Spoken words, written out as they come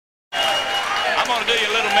going to do you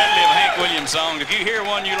a little medley of Hank Williams songs. If you hear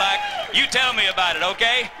one you like, you tell me about it,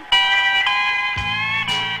 okay?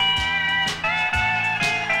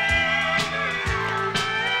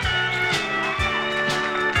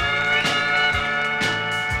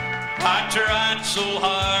 I tried so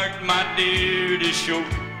hard, my dear, to show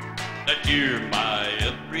that you're my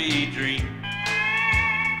every dream.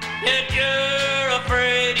 Yet you're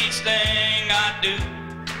afraid each thing I do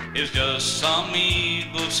is just some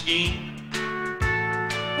evil scheme.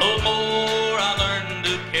 The more I learn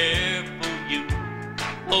to care for you,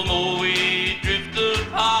 the more we drift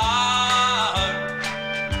apart.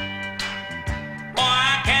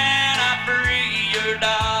 Why can't I free your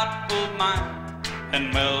doubtful mind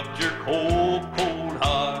and melt your cold, cold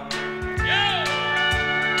heart?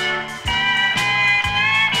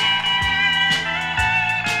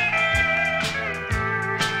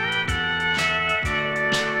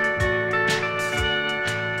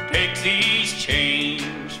 Take these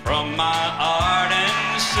chains from my heart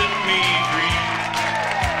and set me free.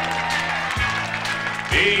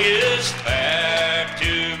 Be as fair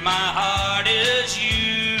to my heart as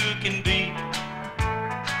you can be.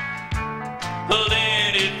 But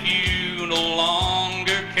then if you no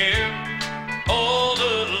longer care all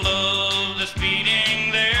the love that's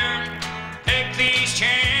beating there, take these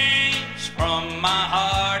chains from my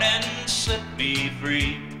heart and set me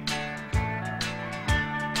free.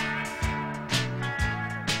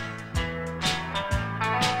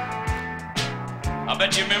 I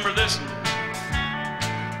bet you remember this one.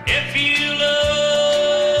 If you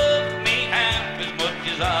love me half as much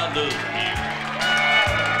as I love you,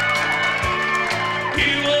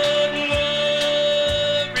 you wouldn't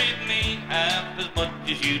worry me half as much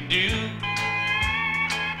as you do.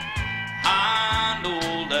 I know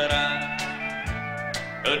that I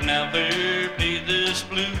could never be this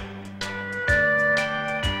blue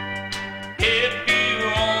if you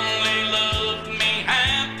only loved me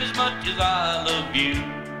half as much as I love you.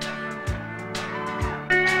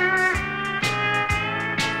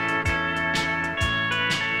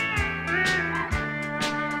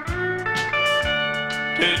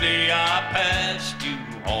 Today I passed you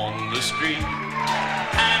on the street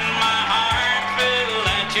and my heart fell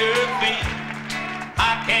at your feet.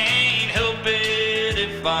 I can't help it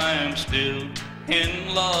if I'm still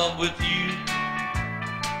in love with you.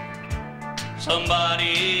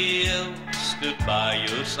 Somebody else stood by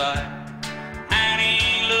your side and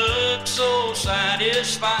he looked so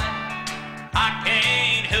satisfied. I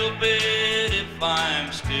can't help it if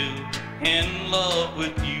I'm still in love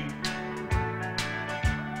with you.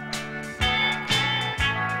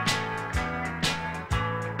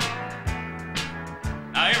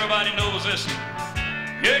 Now everybody knows this one.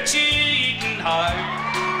 Your cheating heart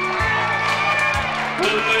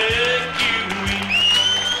will make you weep.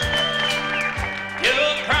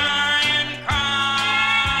 You'll cry and cry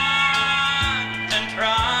and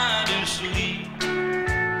try to sleep,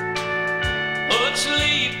 but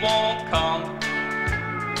sleep won't come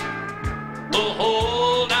the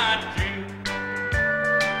whole night through.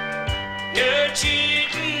 Your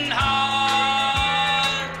cheating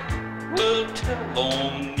heart will tell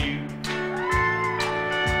on you.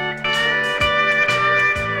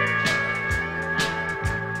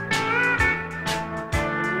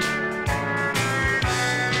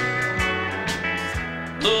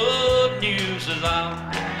 The news is out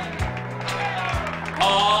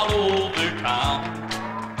all over town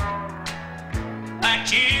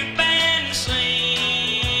that you've been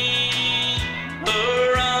seen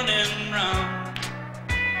running round.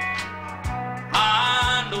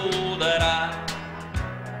 I know that I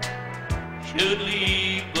should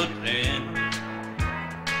leave, but then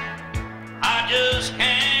I just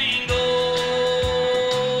can't go.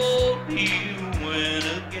 You win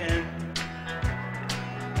again.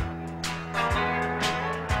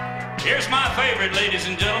 Here's my favorite, ladies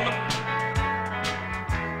and gentlemen.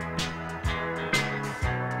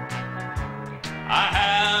 I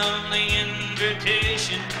have the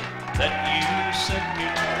invitation that you sent me.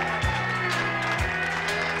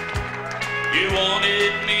 You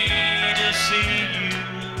wanted me to see you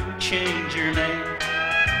change your name.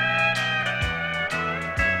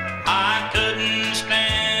 I couldn't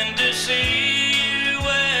stand to see you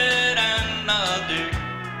wed another,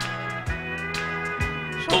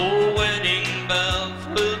 so wedding bells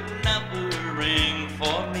would never ring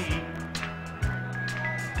for me.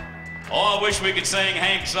 Oh, I wish we could sing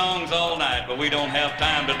Hank songs all night, but we don't have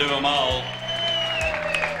time to do them all.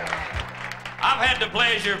 I've had the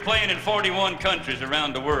pleasure of playing in 41 countries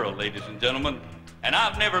around the world, ladies and gentlemen, and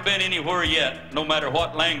I've never been anywhere yet, no matter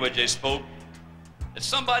what language they spoke, that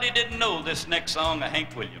somebody didn't know this next song of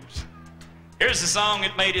Hank Williams. Here's the song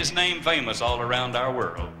that made his name famous all around our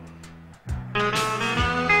world. I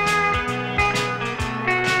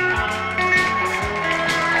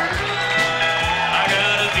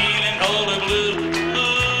got a feeling called the blues,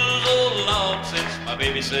 oh Lord, since my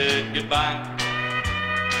baby said goodbye.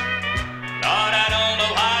 Lord, I don't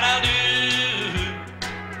know what I'll do.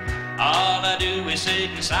 All I do is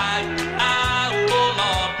sit and sigh. Oh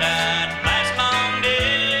Lord, that last long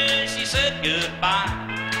day she said goodbye.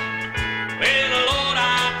 Well, Lord,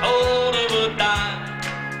 I told her would die.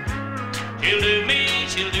 She'll do me,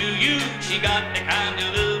 she'll do you. She got the kind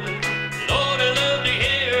of loving Lord, I love to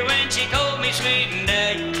hear when she called me sweet and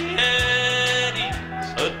daddy.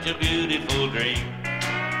 Such a beautiful dream.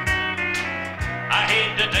 I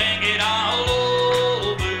hate to think it all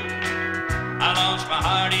over. I lost my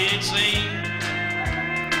heart, it seemed.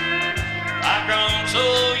 I've grown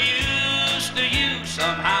so used to you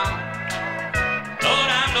somehow. Lord,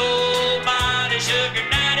 I'm nobody's sugar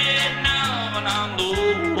daddy now, and I'm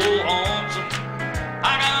low on some.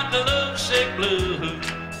 I got the lovesick blues.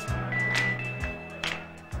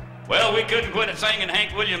 Well, we couldn't quit singing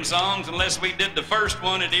Hank Williams songs unless we did the first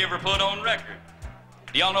one that he ever put on record.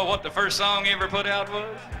 Do y'all know what the first song he ever put out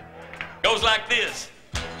was? Goes like this.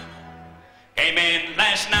 Came in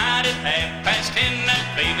last night at 10:30.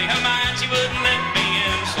 That baby of mine, she wouldn't let me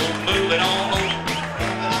in, so move it on over.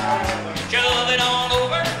 Shove it on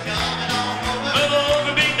over. Move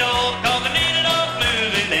over, big dog, 'cause I need it all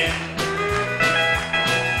moving in.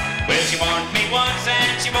 Well, she warned me once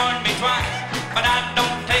and she warned me twice, but I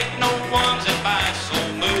don't take no one's advice, so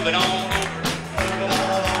move it on over.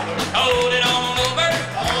 Hold it on over.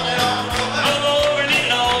 Move over, little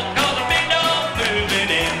dog, 'cause the big dog moving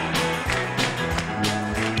in.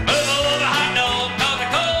 Move over, hot dog, 'cause the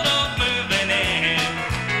cold dog moving in.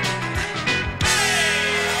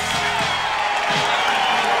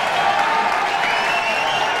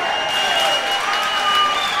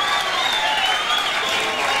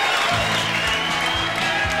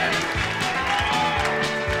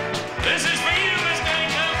 This is for you, Miss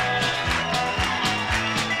Jacob.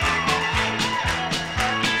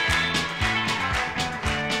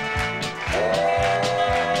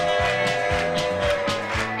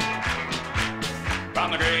 From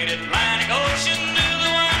the great Atlantic Ocean to the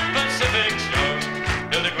wide Pacific shore,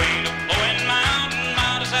 to the queen of flowing mountain,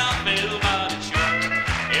 by the Southville, by the shore.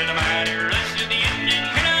 In the mighty rush of the Indian,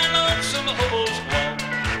 can I lonesome hobo's walk?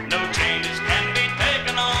 No changes can be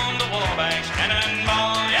taken on the Wabash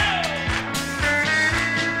Cannonball, yeah!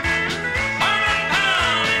 Pound,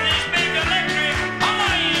 pound in this big electric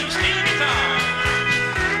Hawaiian steel guitar.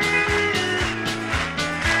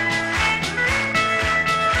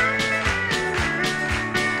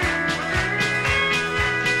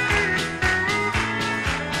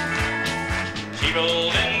 She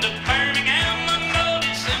rolled into Birmingham on no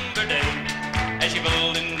December day. As she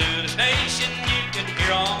rolled into the station, you could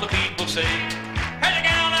hear all the people say,